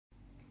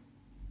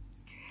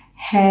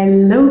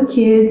Hello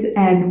kids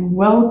and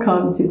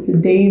welcome to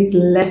today's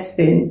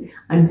lesson.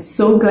 I'm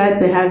so glad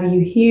to have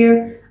you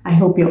here. I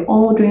hope you're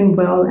all doing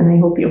well and I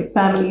hope your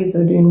families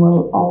are doing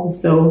well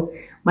also.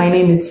 My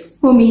name is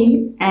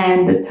Funmi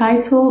and the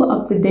title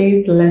of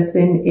today's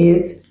lesson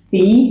is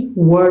The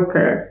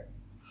Worker.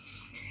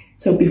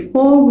 So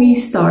before we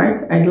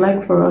start, I'd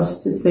like for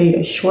us to say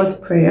a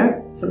short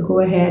prayer. So go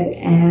ahead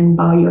and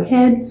bow your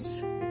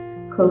heads,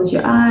 close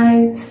your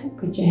eyes,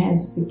 put your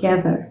hands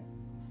together.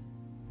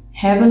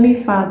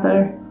 Heavenly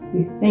Father,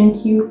 we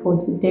thank you for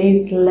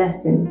today's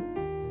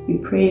lesson. We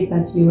pray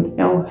that you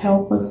would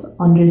help us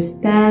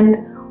understand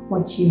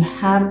what you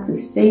have to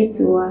say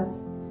to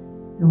us.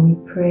 And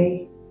we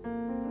pray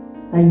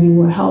that you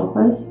will help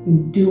us be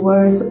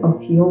doers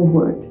of your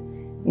word.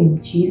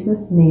 In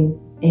Jesus' name,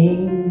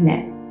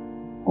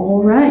 amen.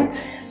 All right,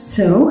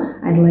 so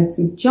I'd like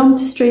to jump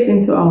straight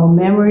into our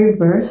memory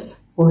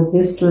verse for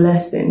this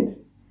lesson.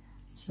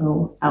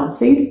 So I'll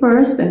say it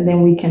first and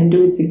then we can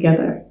do it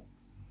together.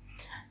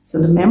 So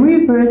the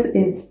memory verse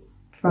is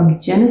from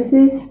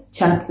Genesis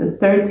chapter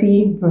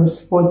 30,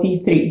 verse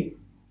 43.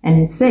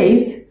 And it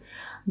says,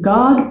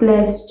 God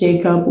blessed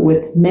Jacob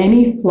with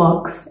many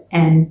flocks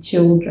and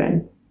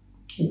children.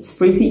 It's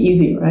pretty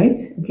easy, right?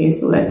 Okay,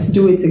 so let's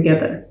do it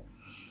together.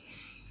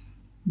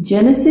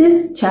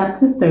 Genesis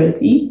chapter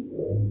 30,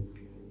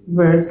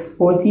 verse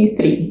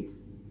 43.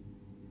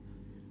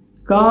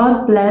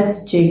 God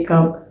blessed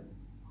Jacob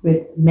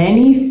with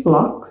many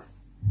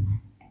flocks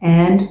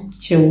and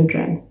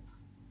children.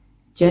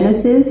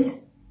 Genesis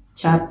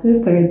chapter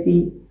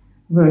 30,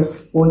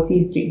 verse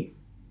 43.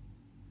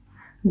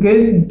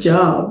 Good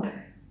job.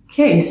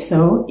 Okay,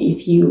 so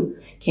if you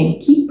can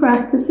keep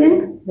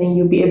practicing, then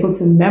you'll be able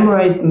to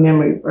memorize the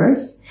memory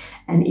verse.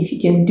 And if you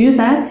can do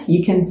that,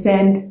 you can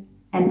send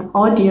an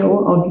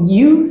audio of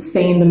you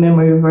saying the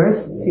memory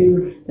verse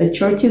to the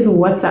church's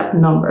WhatsApp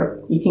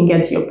number. You can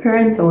get your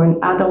parents or an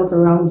adult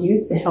around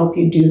you to help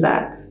you do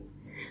that.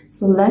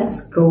 So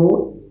let's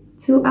go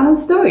to our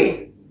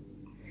story.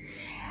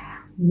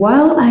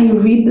 While I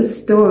read the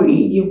story,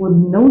 you would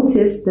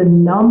notice the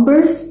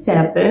number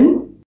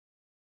 7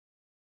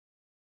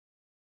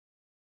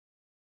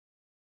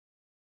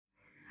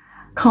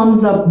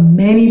 comes up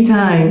many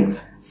times.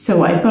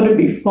 So I thought it'd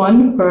be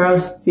fun for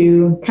us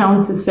to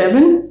count to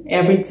 7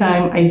 every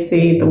time I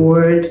say the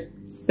word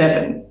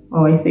 7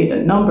 or I say the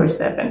number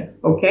 7.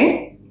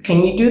 Okay?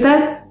 Can you do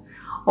that?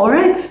 All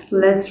right,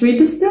 let's read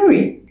the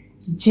story.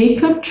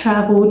 Jacob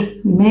traveled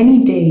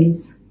many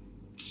days.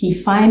 He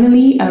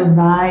finally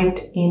arrived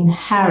in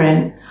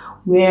Haran,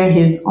 where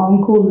his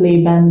uncle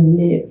Laban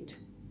lived.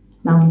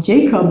 Now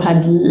Jacob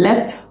had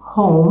left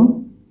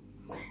home.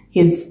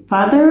 His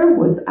father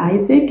was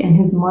Isaac and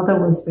his mother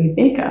was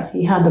Rebekah.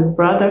 He had a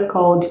brother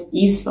called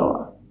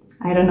Esau.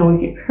 I don't know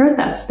if you've heard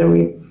that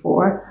story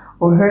before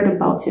or heard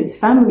about his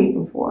family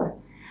before.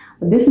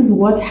 But this is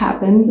what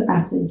happens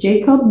after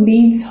Jacob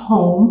leaves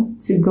home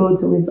to go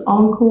to his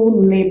uncle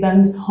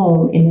Laban's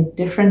home in a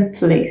different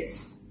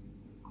place.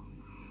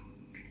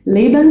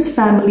 Laban's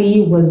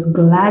family was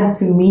glad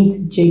to meet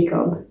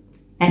Jacob,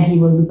 and he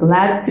was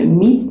glad to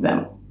meet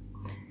them.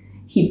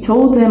 He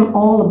told them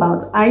all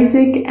about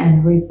Isaac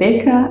and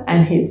Rebekah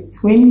and his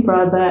twin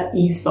brother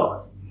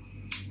Esau.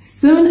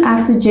 Soon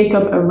after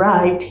Jacob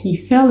arrived, he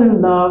fell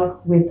in love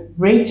with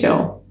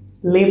Rachel,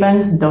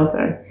 Laban's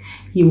daughter.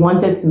 He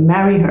wanted to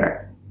marry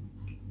her.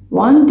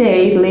 One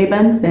day,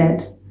 Laban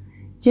said,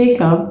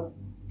 Jacob,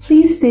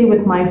 please stay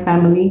with my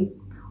family.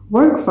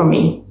 Work for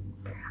me.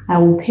 I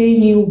will pay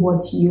you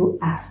what you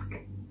ask.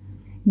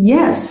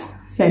 Yes,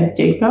 said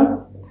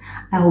Jacob.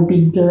 I will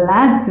be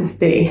glad to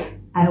stay.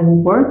 I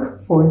will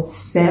work for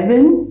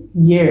 7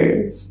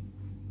 years.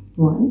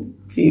 1,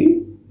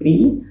 2,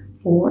 3,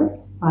 4,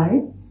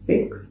 5,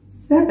 6,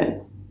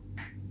 7.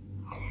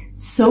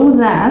 So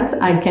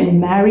that I can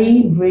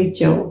marry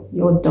Rachel,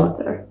 your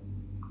daughter.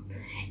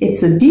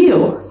 It's a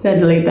deal,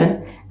 said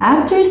Laban.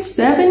 After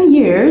 7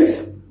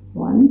 years,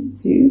 1,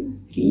 2,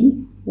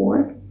 3,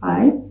 4,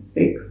 5,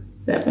 6,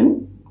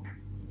 7.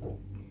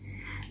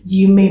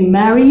 You may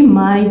marry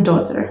my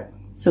daughter.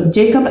 So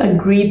Jacob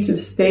agreed to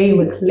stay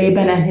with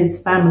Laban and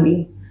his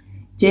family.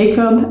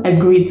 Jacob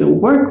agreed to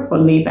work for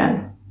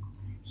Laban.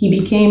 He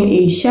became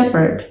a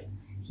shepherd.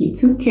 He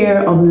took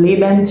care of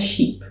Laban's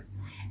sheep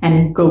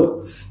and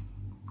goats.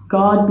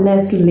 God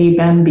blessed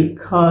Laban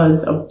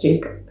because of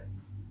Jacob.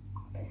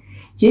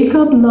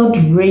 Jacob loved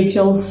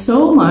Rachel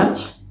so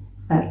much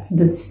that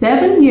the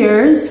 7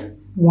 years,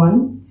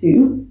 1,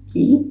 2,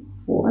 3,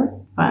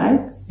 4,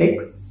 5,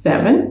 6,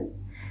 7,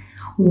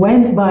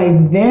 went by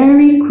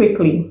very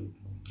quickly.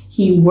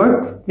 He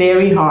worked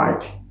very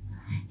hard.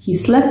 He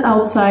slept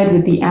outside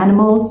with the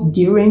animals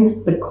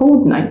during the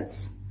cold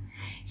nights.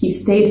 He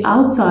stayed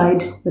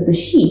outside with the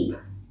sheep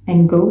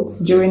and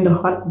goats during the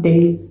hot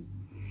days.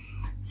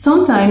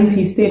 Sometimes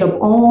he stayed up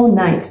all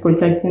night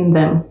protecting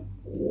them.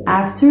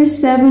 After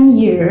 7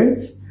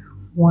 years,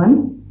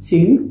 1,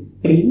 2,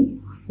 3,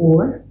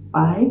 4,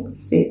 5,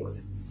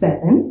 6,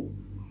 7,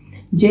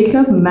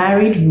 Jacob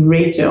married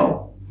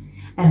Rachel,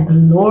 and the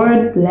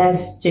Lord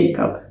blessed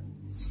Jacob.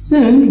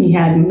 Soon he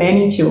had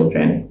many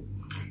children.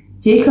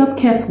 Jacob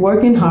kept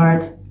working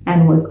hard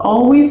and was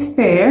always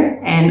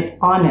fair and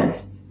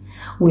honest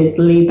with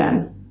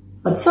Laban.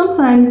 But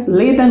sometimes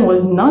Laban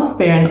was not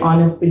fair and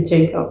honest with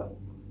Jacob.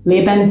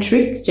 Laban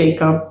tricked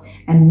Jacob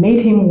and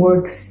made him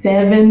work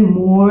 7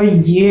 more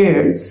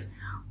years.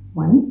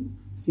 1,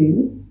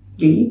 2,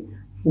 3,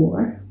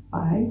 4,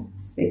 5,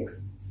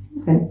 6,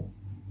 7.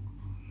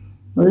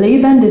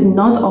 Laban did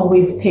not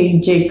always pay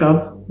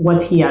Jacob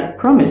what he had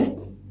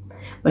promised,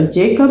 but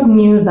Jacob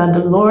knew that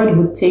the Lord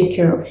would take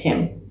care of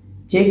him.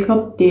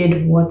 Jacob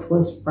did what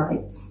was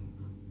right.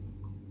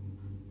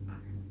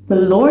 The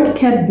Lord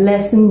kept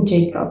blessing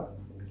Jacob.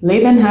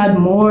 Laban had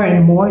more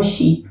and more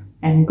sheep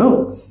and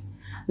goats.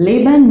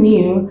 Laban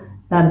knew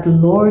that the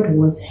Lord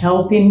was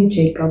helping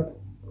Jacob.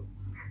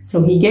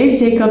 So he gave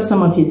Jacob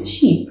some of his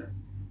sheep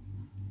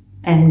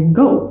and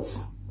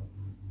goats.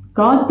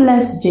 God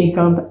blessed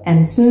Jacob,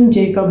 and soon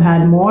Jacob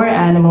had more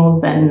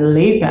animals than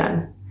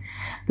Laban.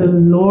 The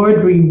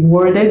Lord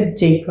rewarded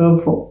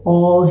Jacob for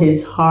all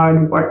his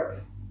hard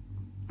work.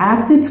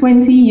 After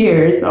 20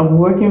 years of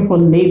working for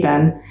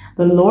Laban,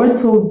 the Lord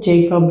told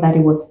Jacob that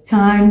it was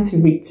time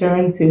to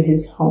return to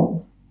his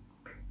home.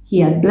 He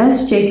had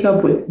blessed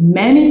Jacob with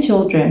many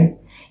children.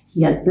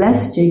 He had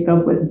blessed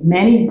Jacob with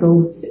many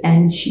goats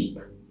and sheep.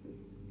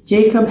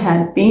 Jacob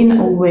had been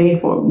away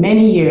for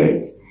many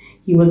years.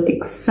 He was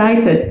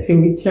excited to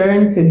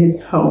return to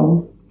his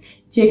home.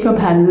 Jacob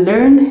had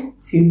learned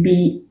to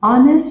be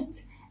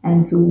honest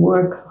and to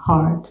work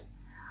hard.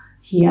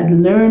 He had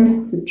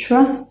learned to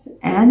trust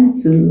and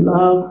to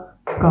love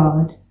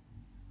God.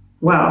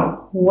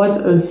 Wow, what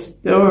a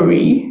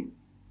story.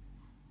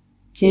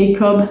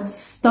 Jacob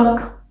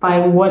stuck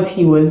by what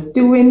he was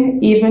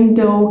doing, even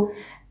though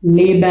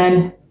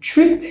Laban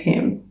tricked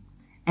him.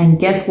 And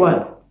guess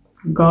what?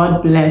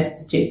 God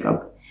blessed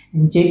Jacob.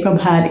 And Jacob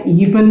had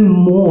even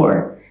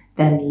more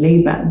than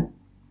Laban.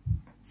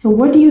 So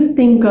what do you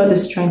think God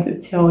is trying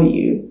to tell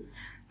you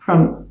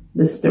from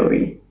the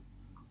story?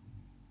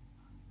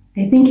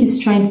 I think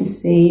he's trying to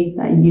say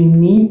that you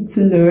need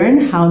to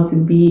learn how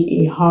to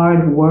be a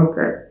hard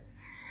worker.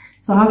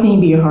 So how can you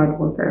be a hard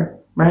worker?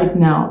 Right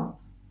now,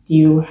 do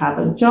you have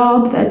a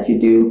job that you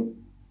do?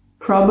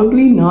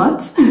 Probably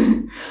not.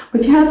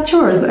 But you have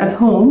chores at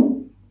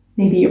home.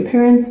 Maybe your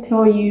parents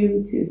tell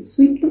you to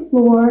sweep the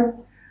floor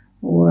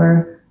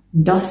or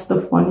dust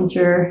the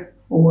furniture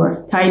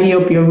or tidy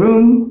up your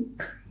room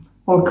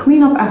or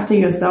clean up after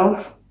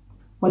yourself.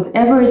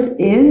 Whatever it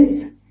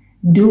is,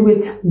 do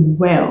it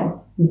well.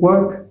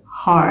 Work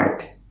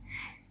hard.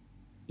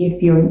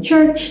 If you're in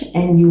church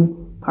and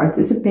you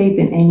participate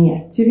in any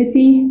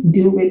activity,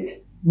 do it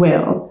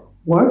well.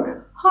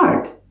 Work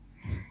hard.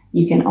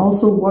 You can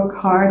also work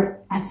hard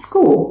at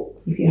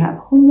school. If you have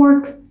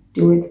homework,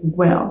 do it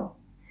well.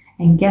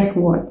 And guess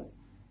what?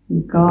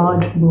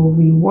 God will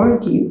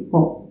reward you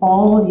for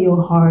all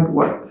your hard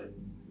work.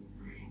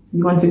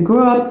 You want to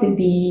grow up to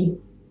be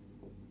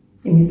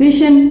a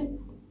musician,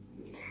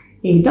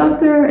 a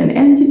doctor, an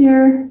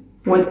engineer,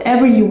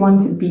 whatever you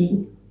want to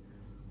be,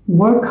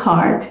 work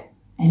hard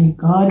and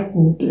God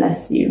will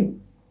bless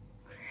you.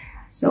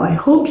 So I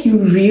hope you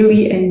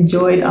really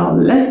enjoyed our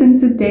lesson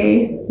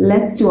today.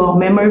 Let's do our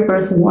memory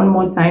verse one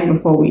more time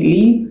before we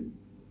leave.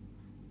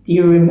 Do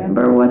you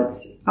remember what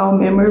our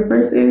memory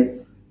verse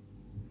is?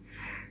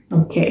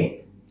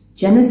 Okay,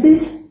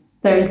 Genesis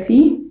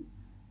 30,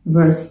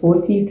 verse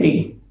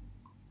 43.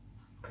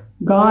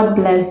 God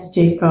blessed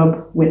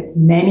Jacob with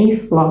many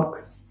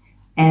flocks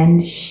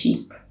and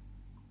sheep.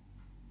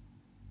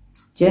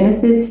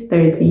 Genesis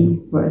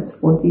 30, verse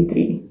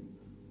 43.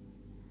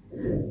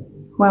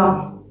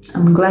 Well,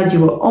 I'm glad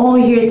you were all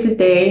here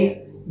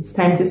today. It's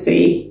time to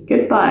say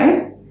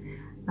goodbye.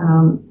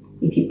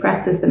 If you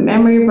practice the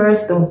memory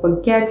verse, don't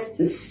forget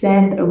to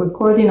send a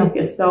recording of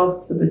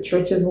yourself to the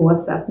church's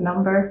WhatsApp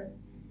number.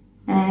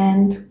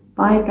 And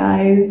bye,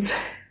 guys.